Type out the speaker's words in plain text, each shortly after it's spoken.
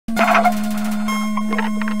Hey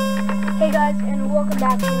guys, and welcome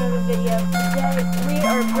back to another video. Today we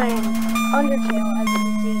are playing Undertale, as you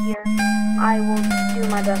can see here. I will do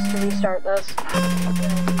my best to restart this.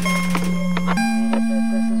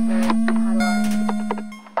 This is very...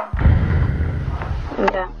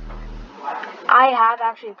 Okay. I have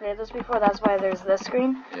actually played this before, that's why there's this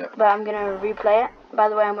screen. Yep. But I'm gonna replay it. By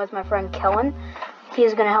the way, I'm with my friend Kellen.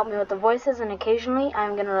 He's gonna help me with the voices, and occasionally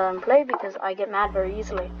I'm gonna let him play because I get mad very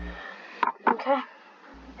easily. Okay.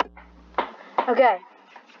 Okay.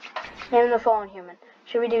 Name the fallen human.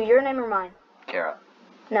 Should we do your name or mine? Kara.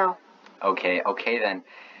 No. Okay then.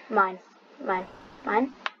 Mine. Mine?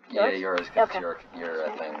 Yeah, yours, cause okay. your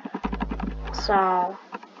thing. So,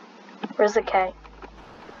 where's the K?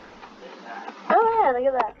 Oh yeah, look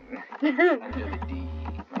at that. Under the D,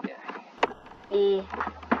 my guy. E.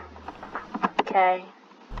 K.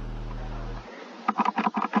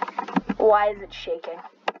 Why is it shaking?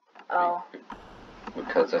 Oh.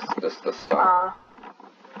 Because that's the start.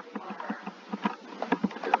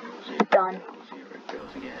 Done.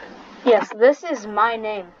 Yes, this is my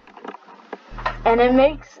name. And it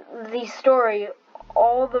makes the story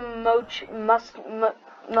all the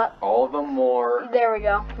all the more... There we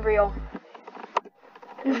go. Real.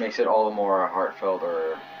 It makes it all the more heartfelt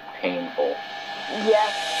or painful.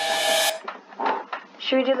 Yes.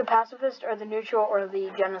 Should we do the pacifist or the neutral or the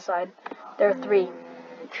genocide? There are three.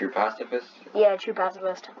 True pacifist? Yeah, true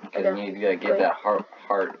pacifist. Because then you gotta give that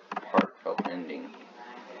heartfelt ending.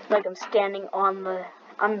 It's like I'm standing on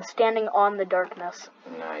the darkness.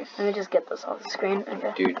 Nice. Let me just get this off the screen.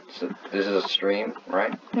 Okay. Dude, so this is a stream,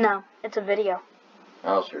 right? No, it's a video.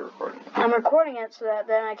 Oh, so you're recording it. I'm recording it so that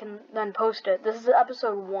then I can then post it. This is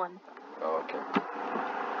episode 1. Oh, okay.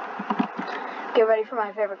 Get ready for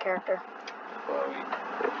my favorite character. Chloe.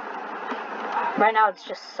 Right now it's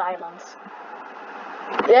just silence.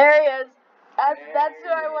 There he is. That's who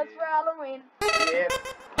I was for Halloween. Yep.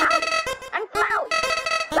 I'm Flowey.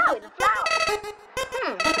 Flowey the flower.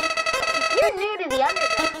 You're new to the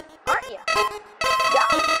Undertale, aren't you?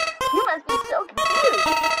 Golly, you must be so confused.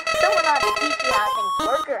 Someone ought to teach you how things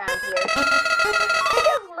work around here. I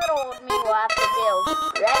guess little old me will have to build.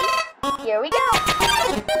 Ready? Here we go.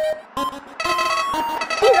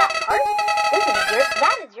 See that part?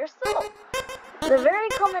 That is your soul. The very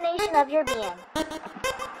culmination of your being.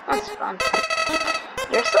 That's fun.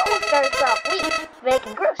 Your soul starts off weak, but it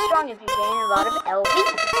can grow strong if you gain a lot of LV.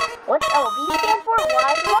 What's LV stand for?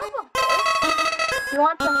 Why, love, of course. You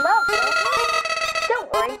want some love, don't you? Don't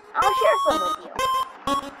worry, I'll share some with you.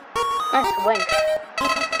 Nice wink.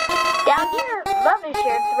 Down here, love is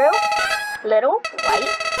shared through little white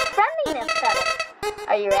friendliness petals.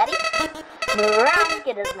 Are you ready? Move around,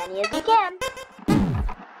 get as many as you can.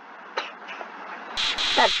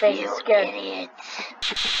 That face is scary. Idiots.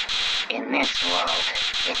 In this world,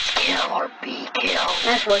 it's kill or be killed.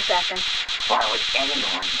 Nice voice acting. Why would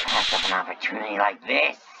anyone pass up an opportunity like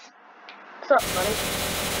this? What's up, buddy?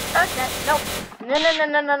 Okay, nope.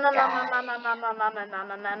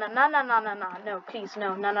 No, please,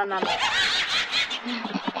 no.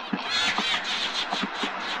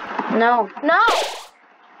 No.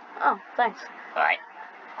 Oh, thanks. Alright.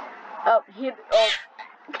 Oh, his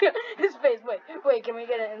face, wait, can we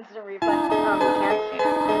get an instant replay? Oh, we can't.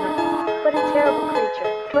 But a terrible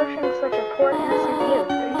creature, torturing such a poor innocent youth.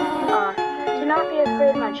 Do not be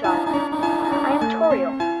afraid, my child. I am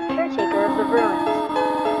Toriel, caretaker of the ruins.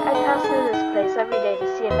 I pass through this place every day to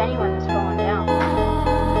see if anyone has fallen down.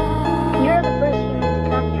 You are the first human to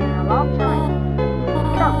come here in a long time.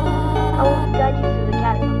 Come, I will guide you through the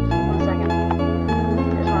catacombs. 1 second. I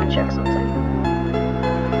just want to check something.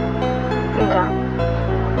 Okay.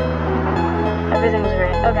 Everything's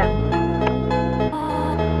great. Okay.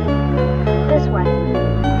 This way.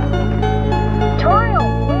 Toriel,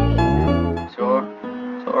 wait!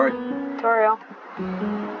 Sorry.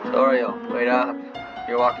 Toriel, wait up.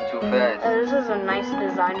 You're walking too fast. this is a nice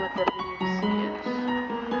design with the leaves. Yes.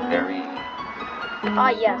 Very... Ah,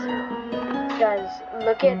 yes. Guys,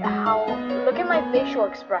 look at my facial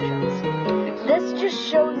expressions. This just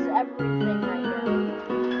shows everything right here.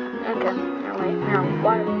 Okay. Now wait. Now,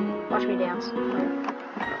 watch me dance.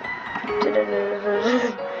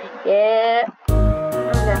 Yeah.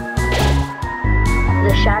 Okay.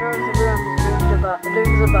 The shadow of the room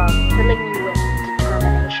looms above, filling you with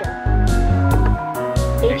determination.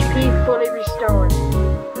 HP fully restored.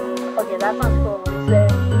 Okay, that sounds cool. Let's say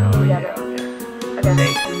together.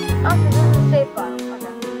 Okay. Oh, so this is a save file.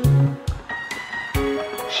 Okay.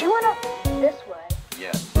 She went up this way.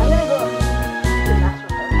 Yeah. I'm gonna go up to mess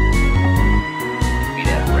with her. Be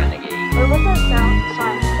that renegade. Wait, what's that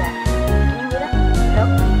sign say? Can you read it?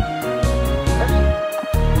 Nope.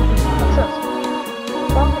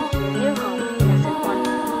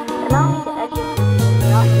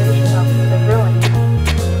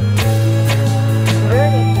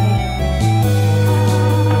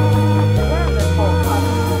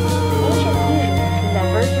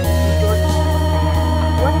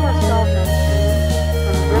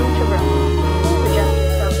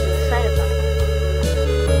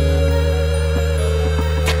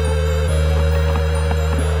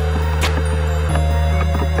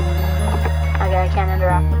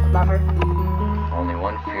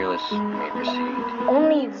 may proceed.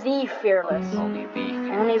 Only the fearless. Only the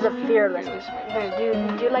fearless. Only the fearless. may Here,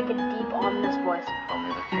 do like a deep, ominous voice.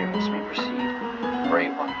 Only the fearless may proceed.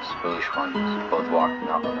 Brave ones, foolish ones, both walk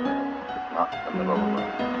not in the middle of the road.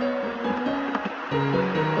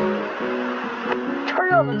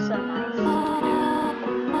 Toriel looks so nice.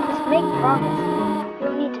 To make progress,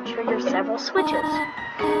 you'll need to trigger several switches.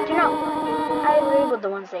 Do not worry, I labeled the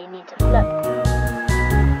ones that you need to flip.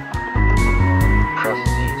 Press Z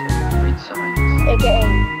to read signs. AKA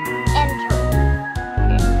enter.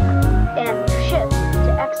 And shift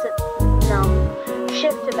to exit. No.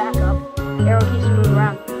 Shift to back up. Arrow keys to move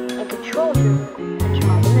around. And control to enter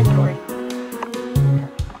my inventory.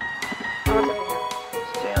 Now what's up here?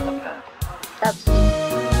 Stay on the path. That's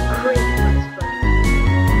crazy nice, but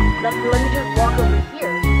let me just walk over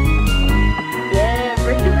here. Yeah,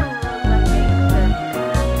 breaking the rules that makes sense.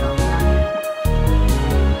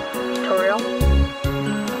 Toriel?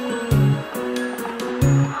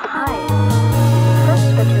 Hi. First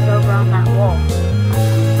switch is over on that wall.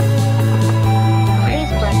 Please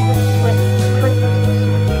press this switch.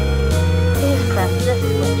 Please press this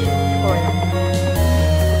switch, Toriel.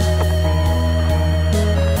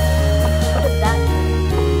 What did that do?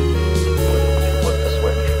 You flip the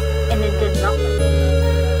switch. And it did nothing.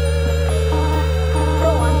 Go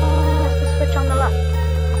on, press the switch on the left.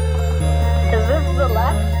 Is this the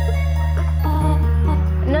left?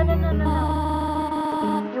 No.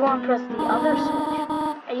 You want to press the other switch.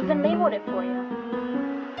 I even labeled it for you.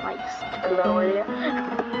 Like, stupid little idiot. No.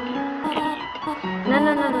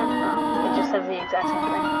 It just says the exact same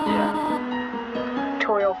thing. Yeah.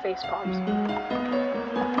 Toriel face palms.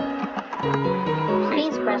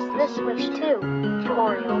 Please press this switch too,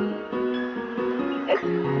 Toriel.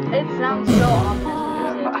 It sounds so ominous when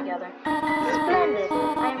you say it together. Splendid. I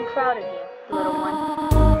am proud of you, little one.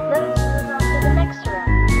 Let us move on to the next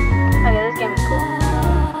round. Okay, this game is cool.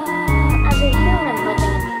 As a human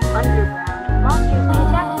living in the underground, monsters may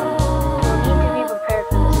attack you. You'll need to be prepared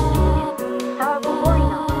for this situation. However, worry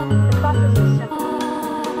not. The process is simple.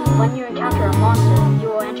 When you encounter a monster, you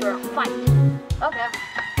will enter a fight. Okay.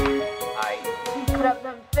 Put up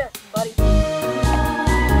them fists, buddy.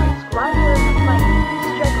 While you're in the fight,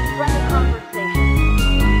 strike a friendly conversation.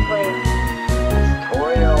 Wait.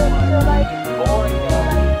 Toriel.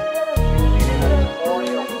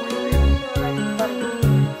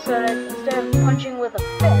 So that instead of punching with a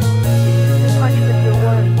fist, you punch with your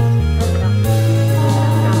words. Okay.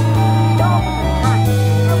 Stall for some time.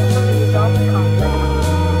 That will help you resolve the conflict.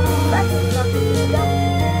 Practice something to be done.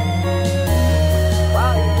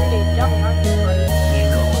 Wow, you're really a dummy, aren't you, buddy? You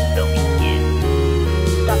know what dummy is.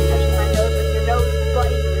 Stop touching my nose with your nose,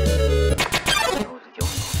 buddy.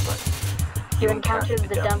 You encountered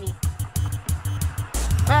the dummy.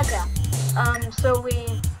 Okay. So we...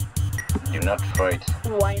 Do not fight,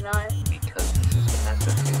 Why not? because this is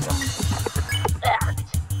massively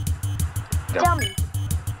Act. dumb. Dummy.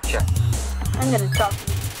 Check. I'm gonna talk to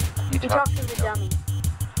you. You talk to the dummy. ...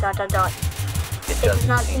 It does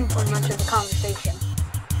not seem for much of the conversation.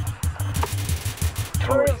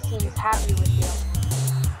 Toriel seems happy with you.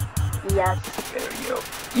 Yes. There you go.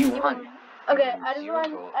 You won. Okay, I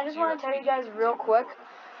just want to tell you guys real quick.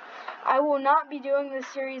 I will not be doing this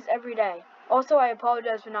series every day. Also, I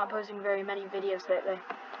apologize for not posting very many videos lately.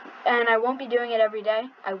 And I won't be doing it every day.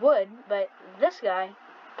 I would, but this guy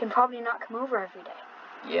can probably not come over every day.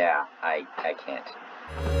 Yeah, I can't.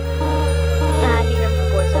 And I need him for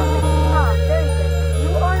voice acting. Ah, very good. You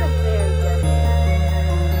are very good.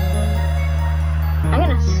 I'm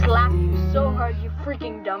gonna slap you so hard, you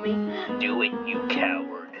freaking dummy. Do it, you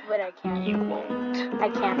coward. But I can't. You won't. I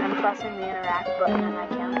can't. I'm pressing the interact button and I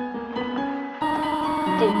can't.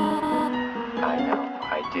 Dude, I know.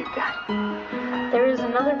 I did that. there is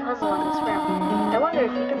another puzzle in this room. I wonder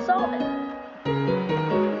if you can solve it.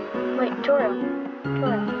 Wait, Toriel.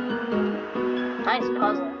 Nice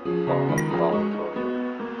puzzle. Follow.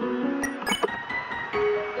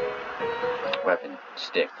 Weapon,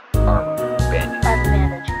 stick, armor, bandage. I have a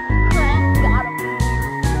bandage. Got him.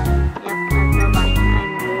 Yep, I have no money.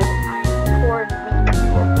 I'm poor and weak.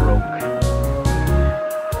 You are broke.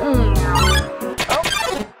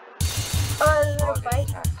 Oh, is there a fight?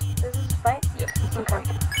 Is this a fight? Yes, it's a Okay. fight.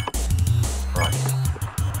 Right.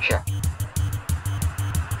 Check.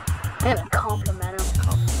 I'm gonna compliment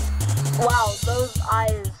him. Wow, those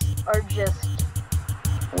eyes are just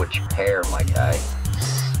Which pair, my guy?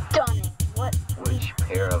 stunning. What? Which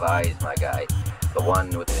pair of eyes, my guy? The one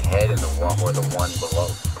with the head and the one or the one below?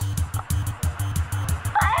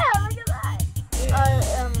 Ah, look at that.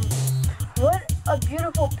 Yeah. What a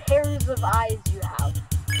beautiful pairs of eyes you have.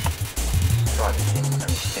 father didn't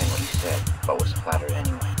understand what he said, but was flattered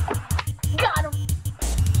anyway. Got him!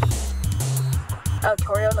 Oh,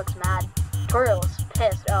 Toriel looks mad. Toriel is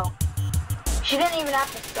pissed. Oh. She didn't even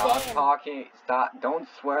have to Stop talking. Stop. Don't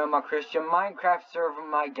swear on my Christian Minecraft server,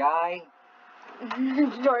 my guy.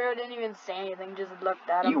 Toriel didn't even say anything, just looked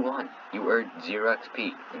at him. You won. You earned 0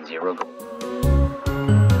 XP and 0 gold.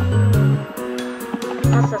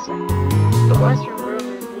 What's this one? The western room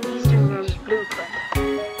is the eastern room's blueprint.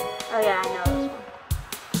 Oh yeah, I know this one.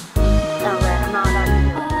 Oh right, I'm not allowed to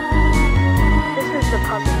do it. This is the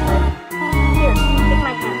puzzle part. Here, take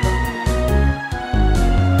my hand for me.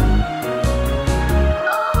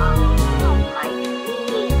 Oh,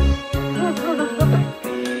 my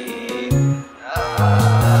feet!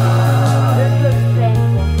 This looks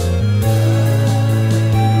painful.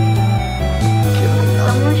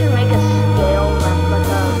 Someone should make a scale that's like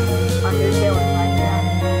a Undertale in Minecraft.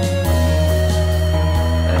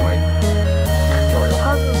 Anyway, The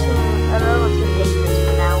puzzle seems a little too dangerous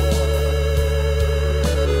for now.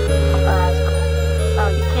 Oh, that's cool. Oh,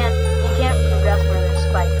 you can't progress where there's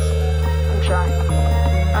spikes. I'm trying.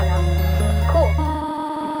 Oh no. Cool.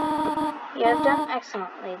 You have done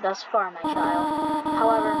excellently thus far, my child.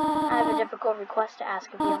 However, I have a difficult request to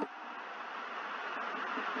ask of you.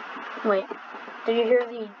 Wait, did you hear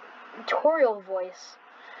the Toriel voice?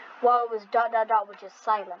 While it was ... which is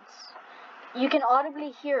silence. You can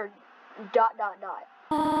audibly hear ...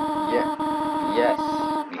 yeah. Yes,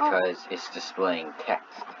 because it's displaying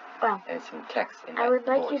text. Well, And it's in text in that I would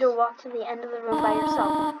like voice. you to walk to the end of the room by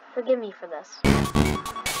yourself. Forgive me for this.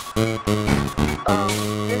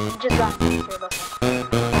 This just got me here, listen.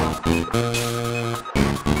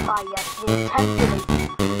 Ah, yes, the intensity.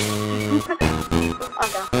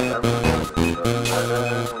 Okay.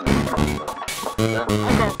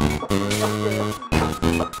 Okay. Let's do this.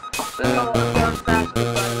 Oh, I'm going fast, big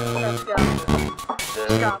buddy. Let's go.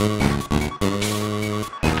 Stop.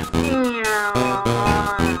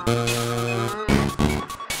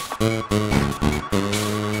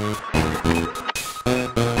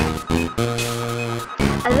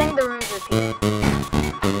 I think the room's repeated.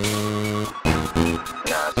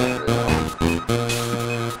 Nah, it's not really long.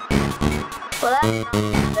 Well, that's not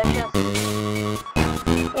suspicious.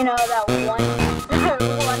 You know, that one pillar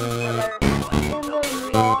in the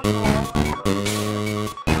long hall.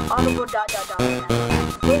 Audible ...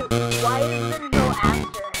 Wait, why is there no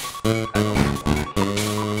asterisk?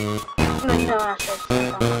 No asterisk.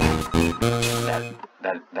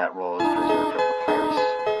 That roll is preserved for papyrus.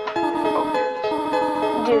 Oh, here it is.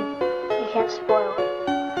 Dude, you can't spoil it.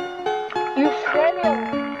 You failed!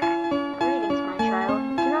 Greetings, my child.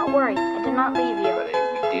 Do not worry, I did not leave you. But we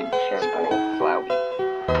did spoil Flowey.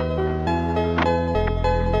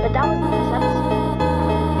 But that was in this episode.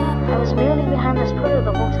 I was merely behind this pillar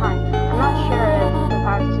the whole time. I'm not sure if the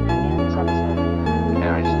Papyrus is going to be in this episode.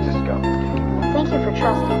 Anyways, just go. Thank you for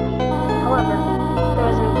trusting me. However, there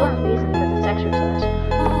was an important reason for this exercise.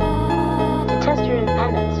 To test your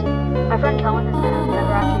independence. My friend Kellen has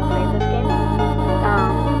never actually played this game.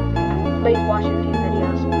 But he's watched a few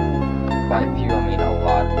videos. By few, I mean a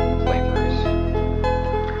lot of playthroughs.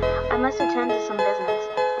 I must attend to some business,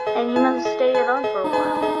 and you must stay alone for a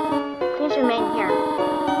while. Please remain here.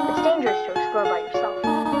 It's dangerous to explore by yourself. I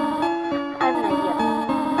have an idea.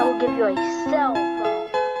 I will give you a cell phone.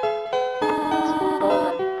 It's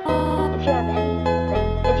golden. If you have anything,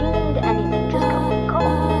 if you need anything, just call.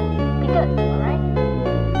 Be good, alright?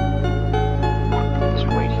 Just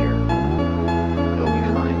wait here. You'll be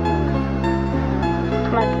fine.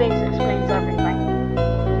 My face explains everything.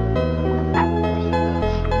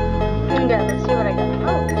 Okay, let's see what I got.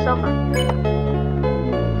 Oh, cell phone.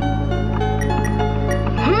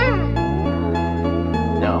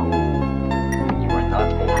 No. You are not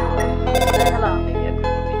old. Say hello. And yet it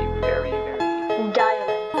will be very, very...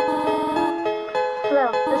 Dialing. Hello,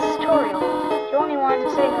 this is Toriel. You only wanted to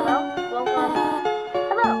say hello? Well,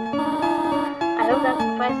 hello. I hope that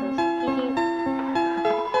suffices. Hee hee.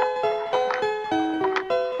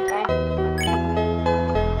 Okay.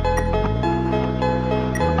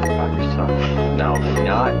 About yourself. No, do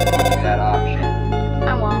not do that option.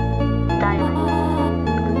 I won't.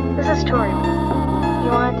 Dialing. This is Toriel. You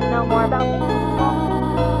wanted to know more about me? Well,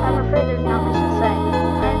 I'm afraid there's not much to say.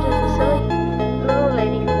 I'm just a silly little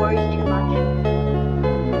lady who worries too much.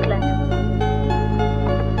 Click.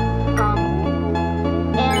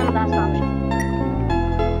 And last option.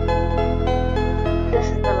 This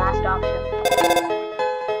is the last option.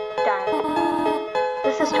 Dial.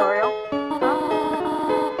 This is Toriel. Huh?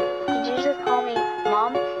 Did you just call me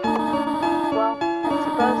Mom? Well, I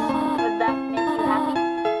suppose, would that make you happy?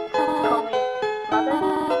 Call me Mother?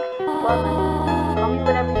 Well then.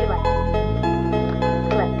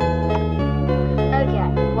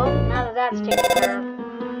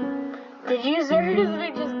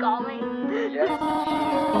 Yes, she's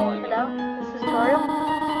calling you. Hello, this is Toriel.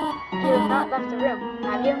 You have not left the room,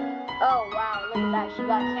 have you? Oh wow, look at that. She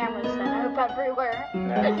got cameras set up everywhere.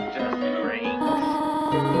 That's just great.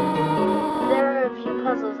 There are a few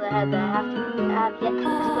puzzles ahead that I have yet to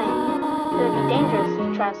explain. It would be dangerous to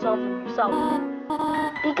try to solve them yourself.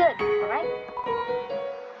 Be good, alright?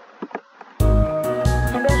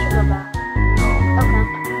 Maybe I should go back. Okay.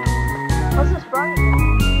 What's this frog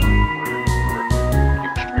doing?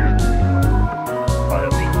 I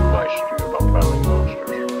have some advice to you about battling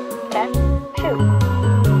monsters. Okay, shoot.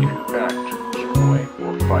 If you act a certain way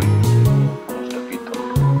or fight, almost defeat them,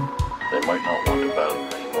 they might not want to battle you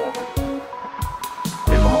anymore.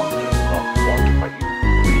 If a monster does not want to fight you,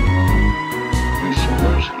 use some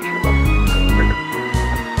mercy to them and trigger.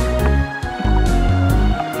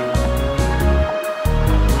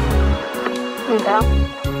 Okay.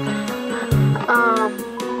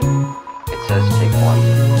 It says take one.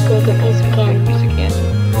 Take a piece of Take a candy. piece of candy.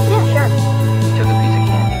 Yeah, sure. You took a piece of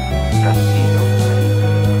candy. Press C to open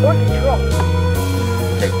it. Or control.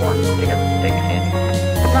 Take one. Take the candy.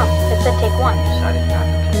 No, it said take one. You decided not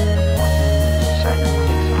to take one. You decided to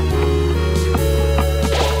take something.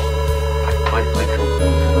 Quite like your own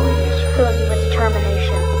abilities. Fills you with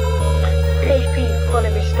determination. HP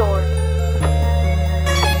fully restored.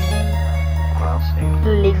 Well, see.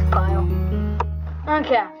 Leaf pile.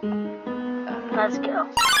 Okay. Let's go.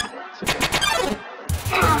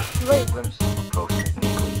 Wait. Glimpse of approach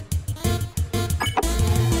technically.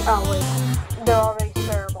 Oh wait. They're already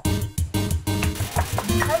shareable.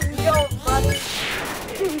 Let's go, buddy.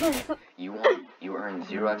 You won. You earned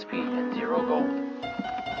 0 XP and 0 gold.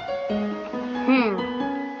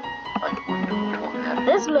 I wonder which one had it.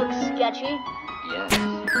 This looks sketchy. Yes.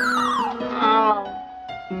 Oh.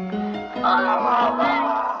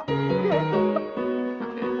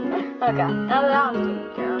 Okay, now that I'm taken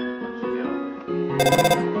care of. Let's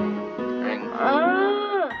go. Ring.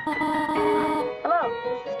 Hello,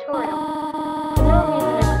 this is Toriel. For no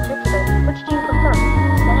reason in particular, which do you prefer?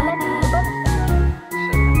 Cinnamon or butterscotch?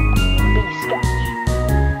 Cinnamon. Be scotch.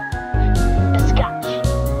 Scotch.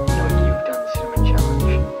 No, you've done the cinnamon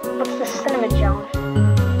challenge. What's the cinnamon challenge?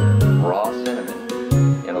 Raw cinnamon.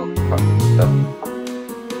 You know,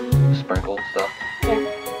 the sprinkle stuff. Yeah.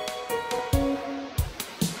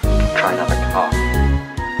 Try not to cough.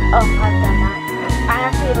 Oh, I've done that. I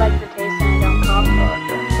actually like the taste and I don't cough.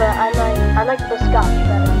 Okay. But I like the scotch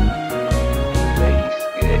better. Lady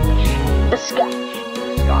Skitch. The scotch.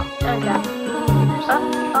 Scott. Okay.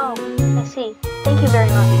 Oh, I see. Thank you very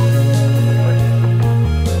much.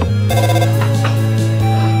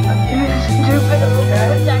 Stupid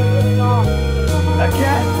protected song.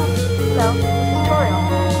 Again. So, this is Toriel.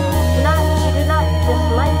 You do not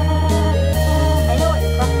dislike me. I know what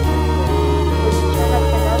your preference is. Would you turn up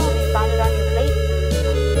your nose if you found it on your plate?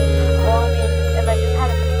 Well, I mean, if I just had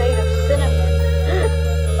a plate of cinnamon.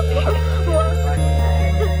 A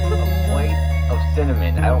plate of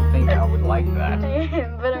cinnamon. I don't think I would like that.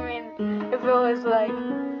 But I mean, if it was like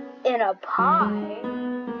in a pie,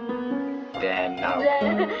 Then no.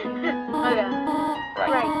 then okay.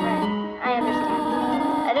 Right. I understand.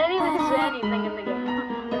 I didn't even say anything in the game.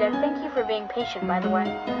 Okay, thank you for being patient, by the way.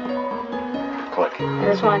 Click. I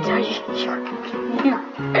just want to tell you,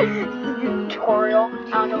 you Toriel, I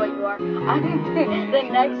don't know what you are. The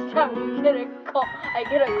next time you get a call, I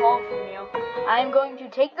get a call from you, I'm going to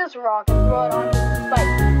take this rock and throw it onto the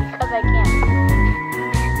spike because I can.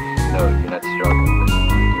 No, you're not struggling.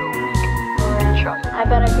 You're weak. Child. I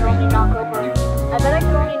bet I could only knock over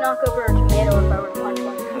a tomato if I were to punch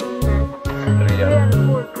one. There you We go. had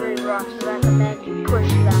 4 great rocks, so I recommend you push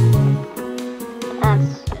them.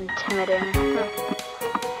 That's intimidating.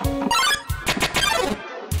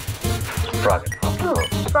 Frogget. Ooh,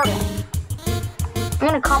 Sprocket. I'm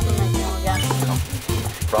gonna compliment you again.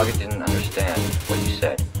 Frogget didn't understand what you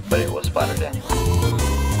said, but it was splattered anyway.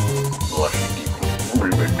 Blush equals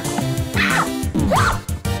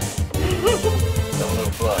no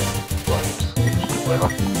blood.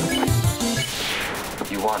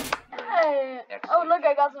 You won. Hey. Oh, look,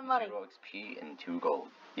 I got some money. 0 XP and 2 gold.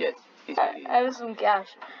 Yes. He's I have some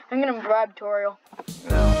cash. I'm gonna bribe Toriel.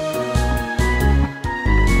 No.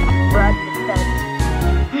 Bribe the feds.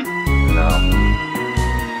 No.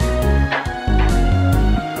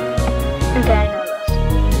 Okay, I know this.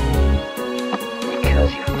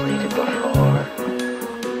 Because you've played it before.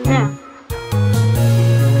 Yeah.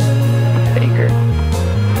 Baker.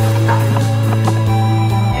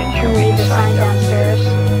 Didn't you read the sign downstairs?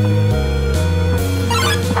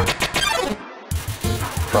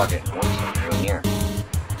 Frogget, what's through here?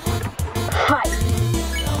 Fight.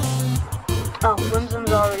 No.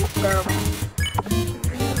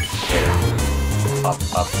 Up.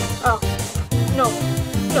 Oh. No.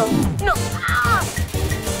 No. No. Ah!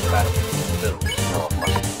 Battle. Build. Smell of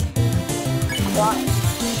mustard. Why?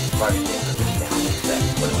 Right in the stand. Set.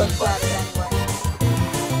 What is What's this? that anyway?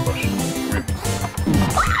 Push.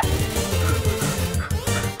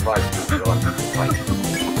 Fight. Fight.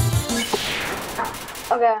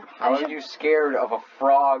 Okay. How are you scared of a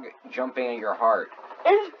frog jumping at your heart?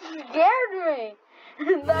 It scared me.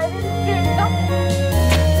 I didn't scare nothing.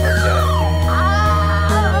 Okay.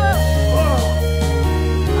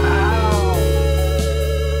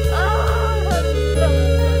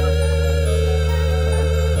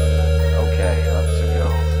 Okay, let's go.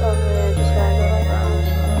 So we just gotta go like that.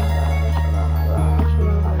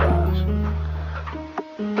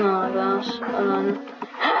 Oh my gosh. And then...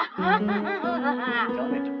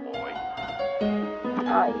 Come into boy.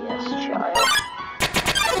 Ah, yes, child.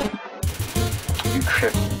 You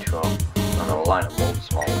tripped into a line of mold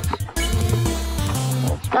smalls.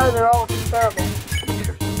 No, they're all terrible.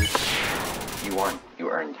 You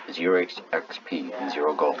earned 0 XP and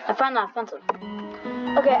 0 gold. I find that offensive.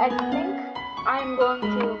 Okay, I think I'm going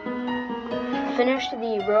to finish the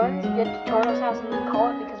ruins, get to Toriel's house, and then call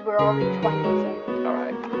it because we're already 20 minutes in.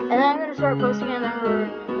 Alright. And then I'm going to start posting it, and then we're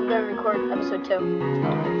going to record episode 2.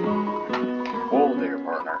 Alright. Whoa there,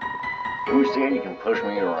 partner. Who said you can push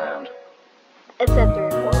me around? It said 3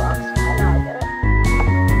 or 4 rocks. I know, I get it.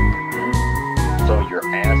 So you're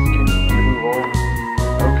asking me to move over?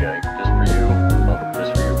 Okay, just for you. Oh,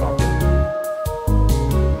 just for you, pumpkin.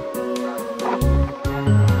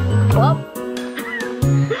 Well.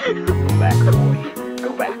 Go back, boy. Go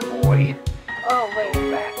back, boy. Oh, wait. Go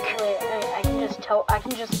back. Wait, I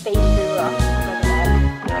can just face through rocks.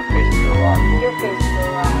 You're not facing the rock. You're facing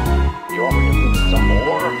through rocks. You want me to move some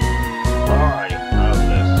more? Alrighty, how's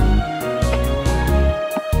this?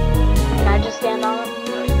 Can I just stand on it?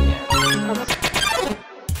 No, you can't.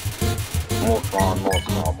 More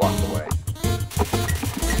small blocks away.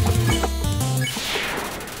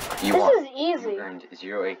 This is easy. You earned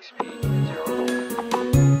 0 XP and 0 gold.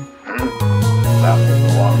 That was the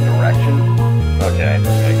wrong direction? Okay, I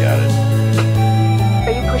think I got it.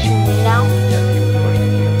 Are you pushing me now? Yes, he was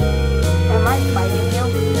pushing you. Am I fighting you?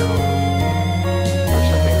 No. There's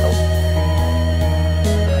something else.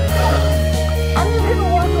 I'm just gonna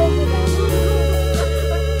walk over them.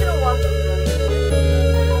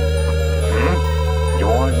 You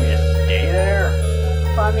wanted me to stay there?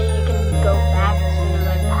 Well, I mean, you can go back as soon as I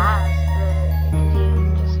pass, but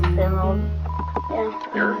you just feel,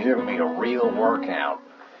 yeah. You're giving me a real workout.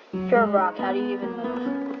 Pure rock, how do you even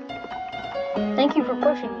move? Thank you for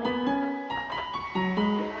pushing me.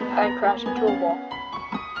 I crashed into a wall.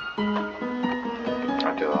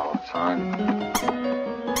 I do it all the time.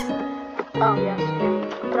 Oh, yes.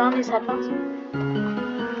 Here. Put on these headphones.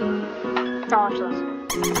 Now watch this.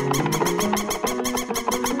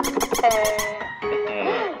 Hey.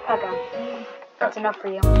 Okay. That's enough for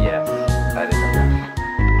you. Yes, that is enough.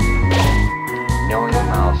 Knowing the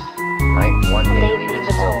mouse might one day They leave leave its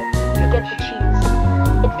its hole. hole. You get the cheese.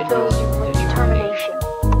 It fills you with determination.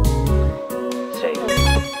 Say,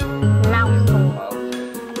 Mouse hole. well,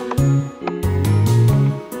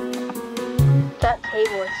 That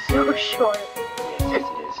table is so short. yes,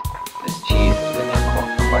 it is. This cheese has been here for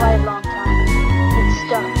Quite quite a long time. It's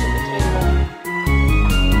stuck to the table.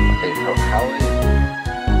 Okay, so how is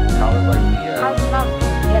like the, How's the mouse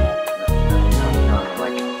supposed to get it? no,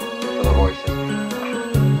 like, for the voices.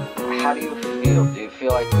 How do you feel? Do you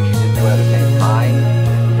feel like we should just do it at the same time?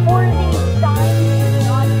 For the signs and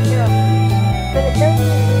non-characters. For the characters,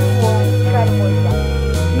 we will try to voice them.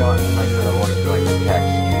 No, like for the voice, like the text.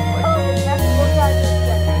 Like, Oh, the next we'll try to voice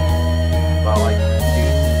them. well, like, do you,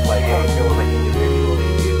 like, how it feels like individually,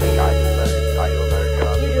 do you think I do a better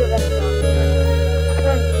job? You do a better job.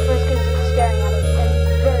 Okay. First because it's staring at us and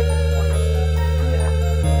very disappointed.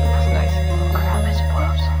 Yeah. It's nice. Crap, I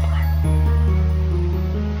spoiled something.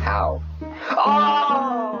 How?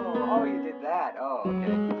 Oh, you did that. Oh,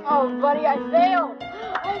 okay. Oh, buddy, I failed!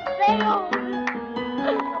 I failed!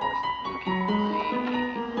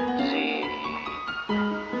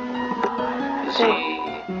 Z. I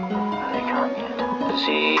think I'm it. Z.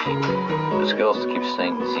 The skills keep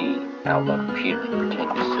saying Z out loud repeatedly,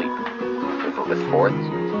 pretending to sleep. With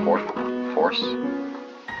force?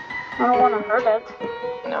 I don't want to hurt it.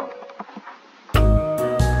 No.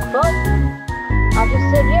 But, I'll just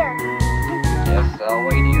sit here. Yes, I'll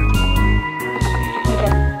wait here.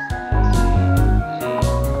 Okay.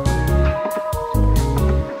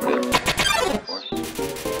 Good. Force.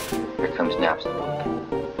 Here comes naps.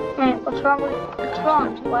 Wait, what's wrong with what's wrong?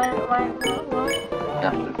 Why?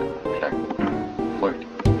 Naps. Check. Flirt.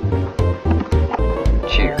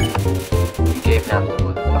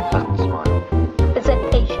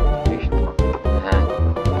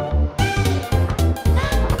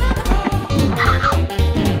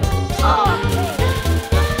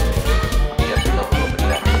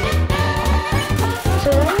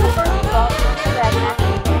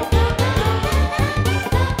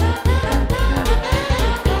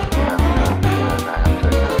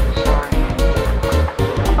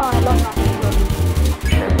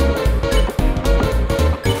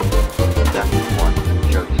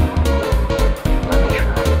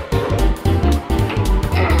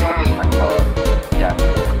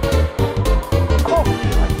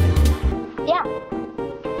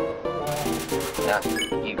 Yeah,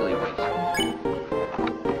 eagerly waits.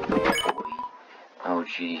 Oh,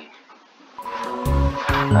 gee.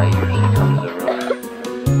 I usually come to the room.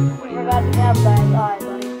 What do you Forgot to have that eye,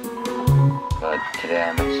 buddy. But today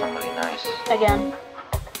I met somebody nice. Again.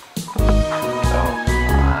 So,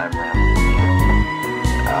 I'm rambling.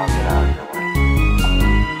 I'll get out of your way.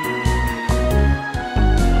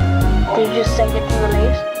 Did you just say get to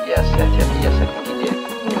release? Yes, I think he did.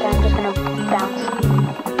 Okay, I'm just gonna bounce.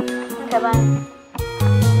 Okay, bye.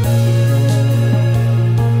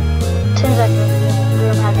 Seems like the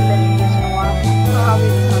room hasn't been in use in a while. I'll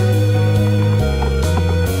leave it on.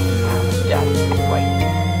 Yeah, right.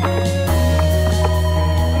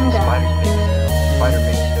 Okay. Spider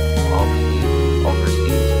base. All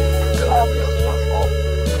prestige. All prestige?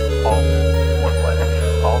 What was it?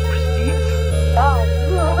 All prestige? Oh.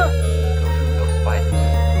 Go through those spiders.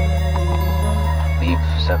 Leave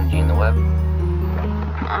 7G in the web.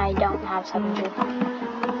 I don't have 7G.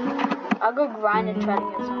 I'll go grind and try to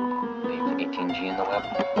get some. Leave 18G in the web.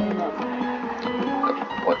 No.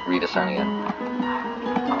 What? Read a sign again.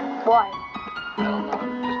 Why? I don't know.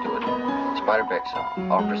 Just do it. Spider Bex.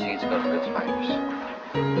 All proceeds go to real spiders.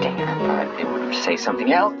 Dang it! I thought it would say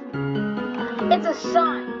something else. It's a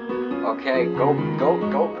sign. Okay, go. Here,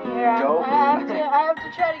 Go. I have to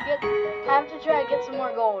try to get some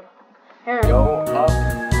more gold. Here. Go up,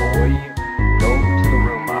 boy. Go to the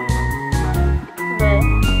room up.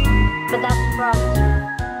 But that's the problem.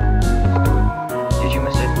 Did you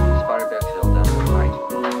miss it? Spider Bex hill down to the right.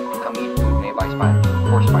 Come eat food made by spiders.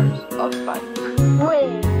 For spiders. Of spiders.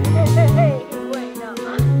 Wait, no.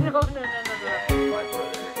 My brother.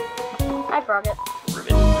 I forget.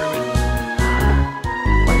 Ribbit.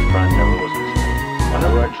 My friend never listens to me.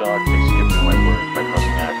 Whenever I talk, they skip to my words by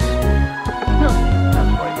pressing X.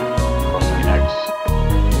 That's right. Pressing X.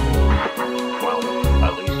 Well,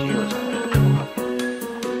 at least he listens to me.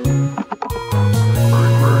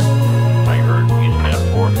 Bird. I heard he's an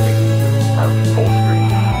F4 thing. Have full screen.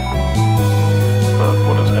 But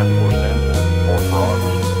what does F4 stand for? 4 frogs?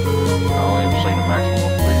 No, I've seen a maximum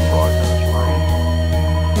of 3 frogs in this room.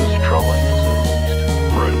 This is troubling to say the least.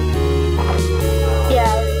 Right.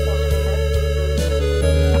 Yeah,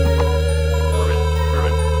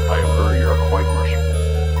 Ribbit, I have heard you're quite merciful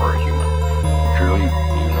for a human. Surely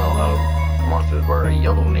you know how monsters wear a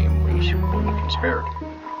yellow name when you can spare it.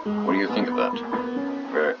 What do you think of that?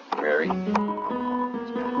 Very?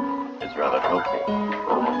 It's rather helpful.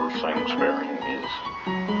 Remember, saying sparing is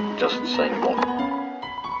just saying one.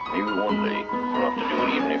 Maybe one day you'll have to do it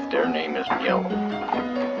even if their name isn't yellow.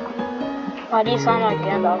 why do you sound like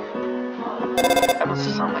Gandalf? That must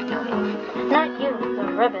sound like Gandalf. Not you, the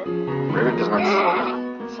ribbit. Ribbit does not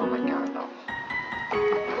sound like Gandalf.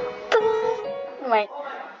 Wait.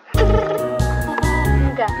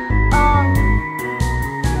 Okay.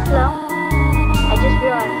 Hello? I just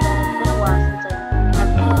realized that it's been a while since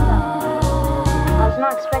I've came up. I was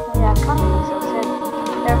not expecting to have company so soon.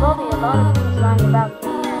 There will be a lot of things lying about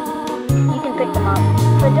here and there. You can pick them up,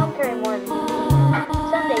 but don't carry more than you need.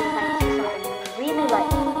 Someday you might see something you really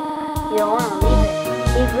like. You don't want to leave it.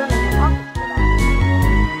 Leave room in your pockets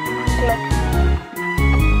for that. Click.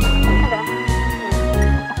 Okay.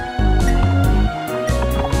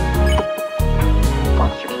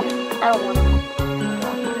 Monster candy. I don't want to.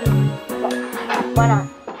 Don't eat it. Why not?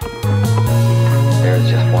 There's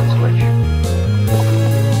just one switch.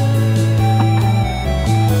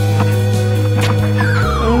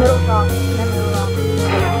 Middle top, then middle rock.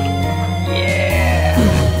 Yeah!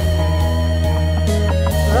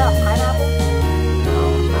 Is that a pineapple? No,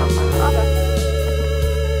 it's not my Okay.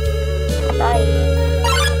 Bye.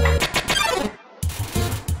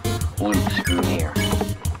 Luke, screw near.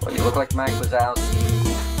 Well, you look like Mike Wazowski.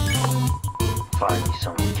 Finally,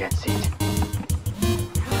 someone gets it.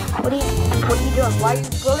 What are you doing? Why are you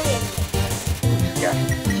bullying me?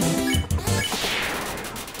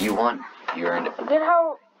 You won. You earned it. Look at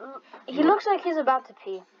how he looks like he's about to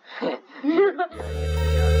pee. I'm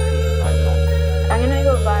gonna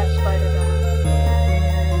go buy a spider gun.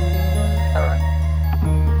 Alright.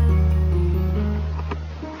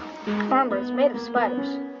 Remember, it's made of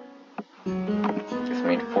spiders. It's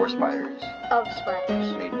made for spiders. Of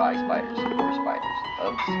spiders. Made by spiders. For spiders.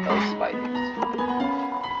 Of spiders.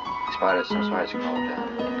 Spiders, some spiders can hold down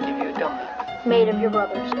and give you a donut. Made of your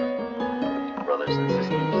brothers. Brothers and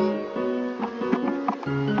sisters.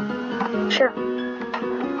 Sure.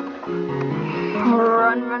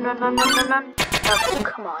 Run. Oh,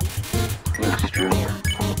 come on. Luke's Junior.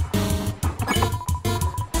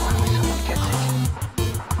 Finally, someone gets it.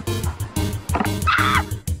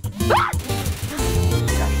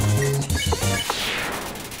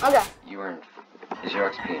 Okay. You earned is your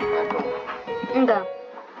XP in my goal. Okay.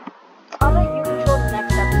 I'll let you control the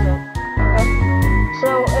next episode. Alright?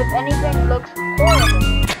 So if anything looks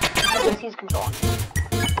horrible, because he's controlling.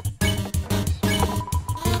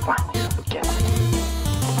 Finally, someone gets it.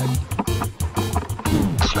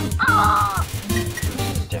 Ah!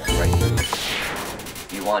 Stare right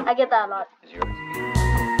through. You won. I get that a lot. Is your XP.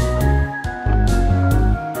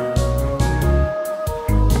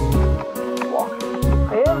 Walk.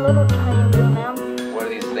 Are you a little tiny little man? What are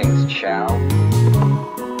these things? Chow? The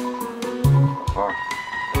far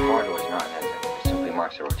door is not hesitant. It simply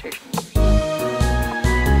marks a rotation. It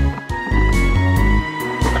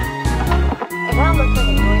kind of looks like a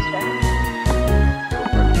joystick.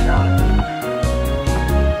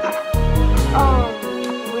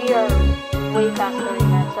 We are way past 30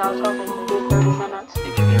 minutes. I was hoping to do 30 minutes.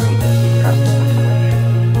 Did you hear me? Press the switch.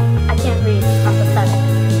 I can't read. I'm pathetic.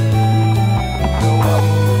 Go up.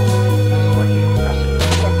 Switch. Press it.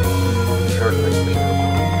 Sure, quickly.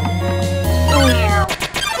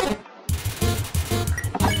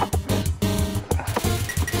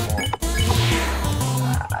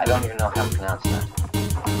 I don't even know how to pronounce that.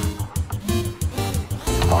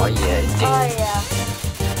 Oh yeah, Oh yeah.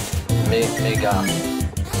 Mega.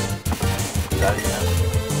 Is that it?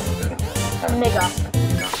 Nigga.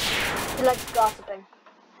 He likes gossiping.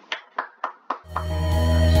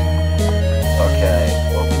 Okay,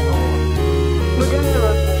 what we going? We're doing the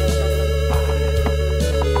rotation segment.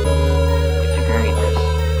 If you can read this,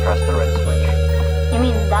 press the red switch. You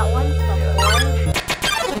mean that one? That's orange?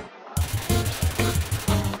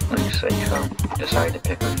 Like Psycho decided to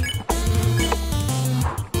pick on you.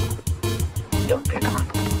 Don't pick on me.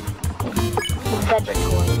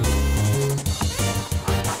 Vegetable.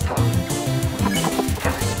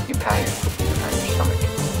 You pat your stomach.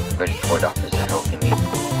 Vegetable offers a healthy meal.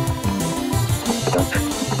 Don't pick.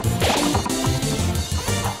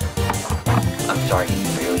 I'm sorry, did you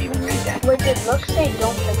really even read that? Wait, did Look say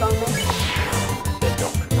don't pick on me? Said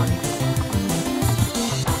don't pick on you.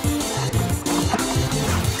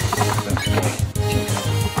 I'm scared.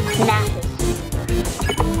 Nappis.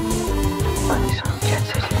 Finally, someone gets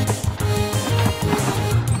it.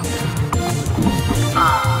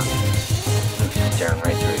 Luke's just staring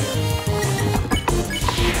right through you.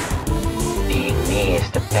 Being me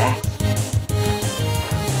is the best.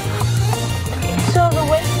 So the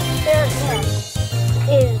way you stare at him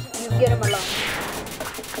is you get him alone.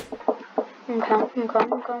 Okay.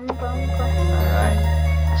 Alright.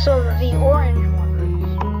 So the orange one.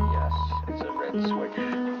 Yes, it's a red switch.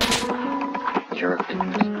 You're a good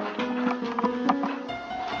person.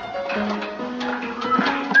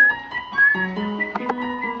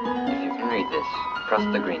 If you can read this, press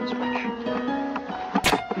the green switch.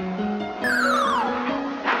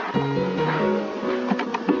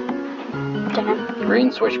 Damn.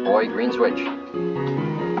 Green switch, boy, green switch.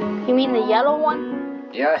 You mean the yellow one?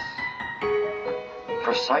 Yes.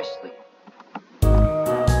 Precisely.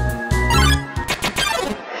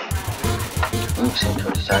 Luke seemed to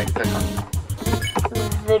have decided to pick on you.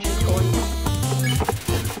 Vegetoid.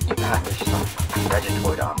 You pat yourself.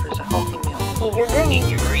 Vegetoid offers a healthy meal. Eat your green. Eat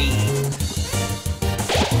your green.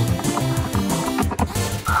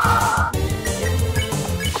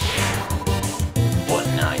 What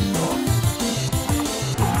a nice one.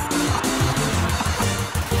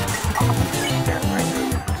 Staring right through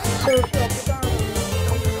you. So should I pick on him?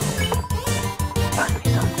 Finally,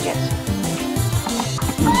 someone gets it.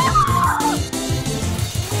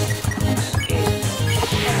 Scared.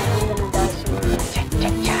 I'm gonna die soon.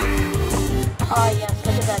 Cha-cha-cha. Oh yes,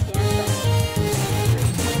 look at that dancing.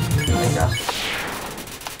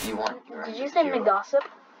 McGossip. You want your Did you say McGossip?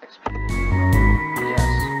 XP? Yes.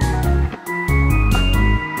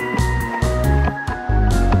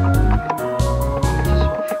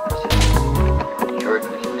 You're a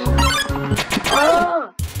good user.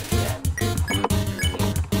 Oh! Again,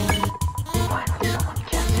 finally someone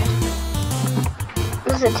gets it.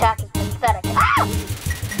 This attack is pathetic. Ah!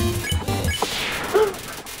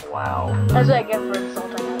 Wow. That's what I get for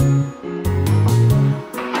insulting him.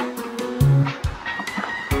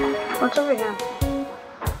 What's over here?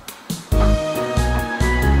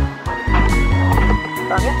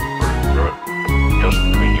 Bucket? Good. Just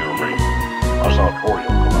between you and me, I saw Toriel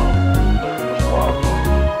come out there in this cloud.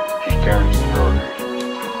 She's carrying some groceries.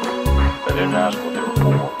 I didn't ask what they were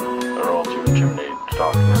for. They're all too intimidated to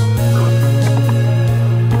talk to her.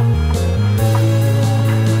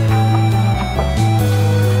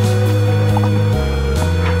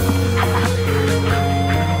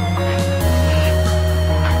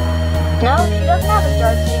 No, she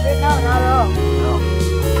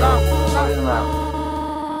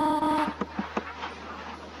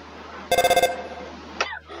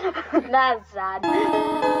That's sad.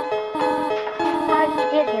 How did you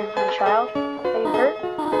get here, my child? Are you hurt?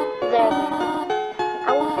 There.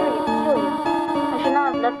 I will heal you. I should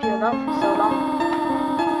not have left you alone for so long.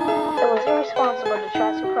 It was irresponsible to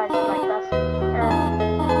try to surprise you like this.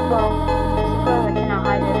 Well, I suppose I cannot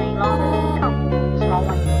hide it any longer. Come, small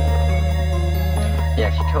one.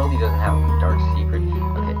 Yeah, she totally doesn't have a dark secret.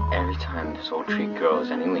 Okay, every time this old tree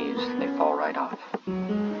grows any leaves, they fall right off.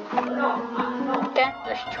 Okay.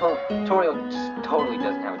 Yeah, Toriel just totally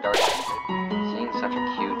doesn't have a dark secret. Seeing such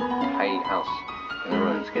a cute, tidy house in the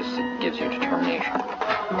ruins gives you determination.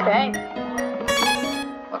 Okay.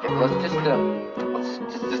 Okay, let's just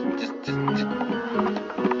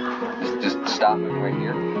stop moving right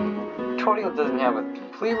here. Toriel doesn't have a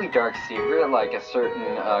completely dark secret like a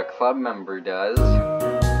certain club member does.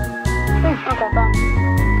 Okay, fine.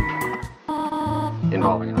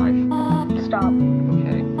 Involving a knife. Stop.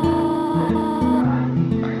 Okay.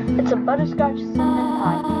 It's a butterscotch cinnamon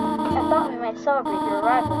pie. I thought we might celebrate your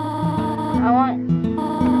arrival. I want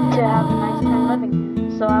to have a nice time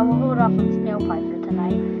living, so I will hold off on snail pie for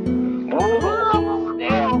tonight.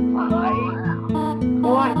 Snail pie?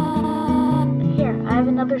 What? Here, I have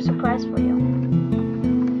another surprise for you.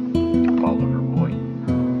 Follow her, boy.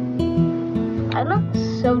 I look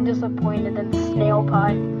so disappointed in snail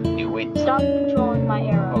pie. You wait. Stop controlling my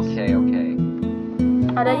arrows. Okay.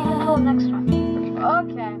 I'll let you control next time.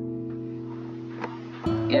 Okay.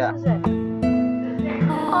 Yeah. This is it.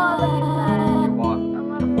 Oh, look at that. You walk.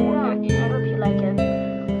 I hope you like it.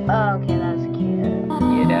 Okay, that's cute.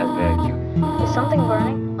 Yeah, that's very cute. Is something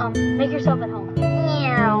burning? Make yourself at home.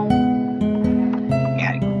 Meow.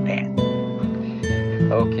 Gotta go back.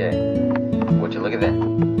 Okay. Would you look at that?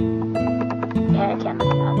 Yeah, I can't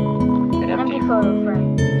look at that. An An empty photo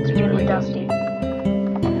frame. It's really dusty. A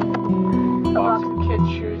box of kids'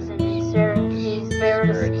 shoes in these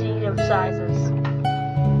variety of sizes.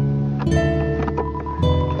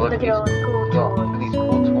 Look at all the cool Look at toys. these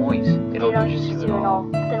cool toys. They don't interest you at all.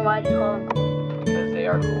 Then why do you call them cool? Because they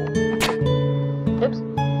are cool. Oops.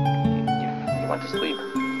 You want to sleep?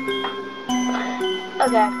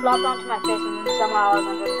 Okay, I flopped onto my face and then somehow I was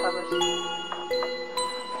under the covers.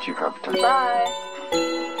 Chew carpet touch. Bye.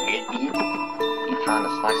 You found a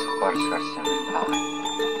slice of butterscotch cinnamon pie.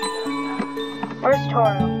 Where's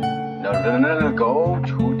Toriel? No. Go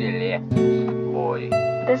to the left, boy.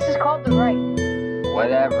 This is called the right.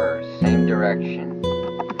 Whatever. Same direction.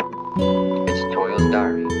 It's Toriel's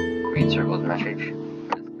diary. Read Circle's message.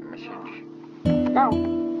 No.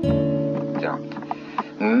 Don't.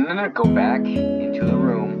 No. Go back into the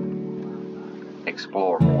room.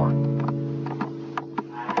 Explore more.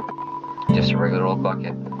 Just a regular old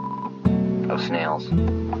bucket of snails.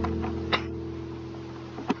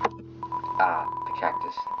 Ah, the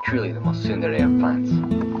cactus. Truly the most tsundere of plants.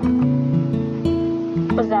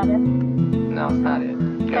 Was that it? No, it's not it.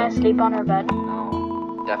 Can I sleep on her bed?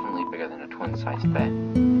 No, definitely bigger than a twin-sized bed.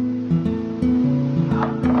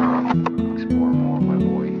 Explore more, my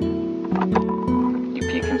boy. You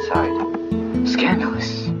peek inside.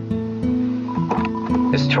 Scandalous.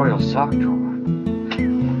 It's Toriel's sock drawer.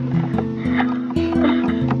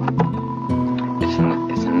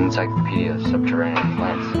 It's an encyclopedia of subterranean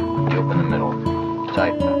plants. You open the middle.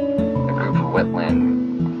 Type a group of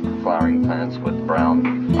wetland flowering plants with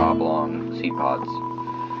brown, oblong seed pods,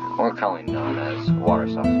 more commonly known as water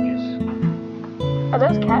sausages. Are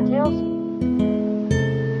those cattails?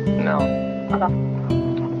 No, Okay.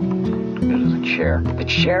 it is a chair. The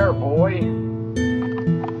chair, boy!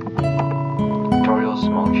 Toriel's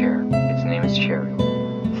small chair. Its name is Cherry.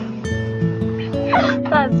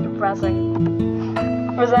 That's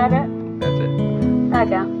depressing. Was that it? That's it.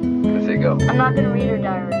 Okay. That's it, go. I'm not gonna read her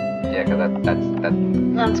diary. Yeah, because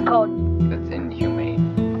That's called that's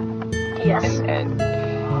inhumane. yes. And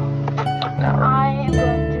not right. I am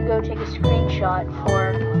going to go take a screenshot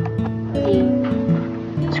for the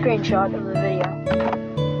screenshot of the video.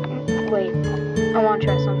 Wait, I want to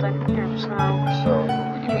try something. Here, so So,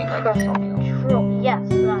 what do you mean like press something else? Control. Yes,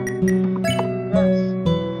 this.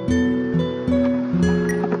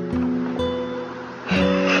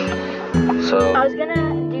 So, I was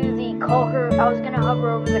gonna do the call her. I was gonna hover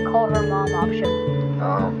over the call her mom option.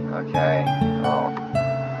 oh, okay. Oh.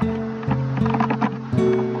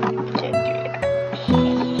 Can't do that.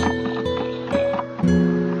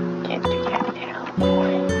 Can't do that now.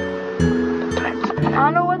 The time's I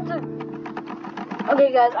don't know what to.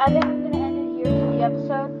 Okay, guys, I think I'm gonna end it here for the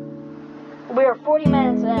episode. We are 40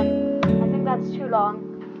 minutes in. I think that's too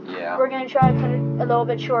long. Yeah. We're gonna try to put it a little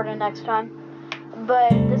bit shorter next time.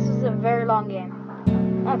 But this is a very long game.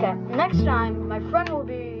 Okay, next time my friend will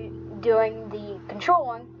be doing the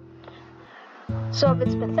controlling, So if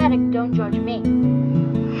it's pathetic, don't judge me.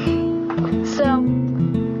 So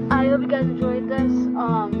I hope you guys enjoyed this.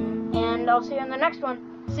 And I'll see you in the next one.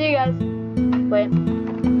 See you guys. Wait.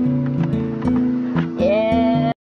 Yeah.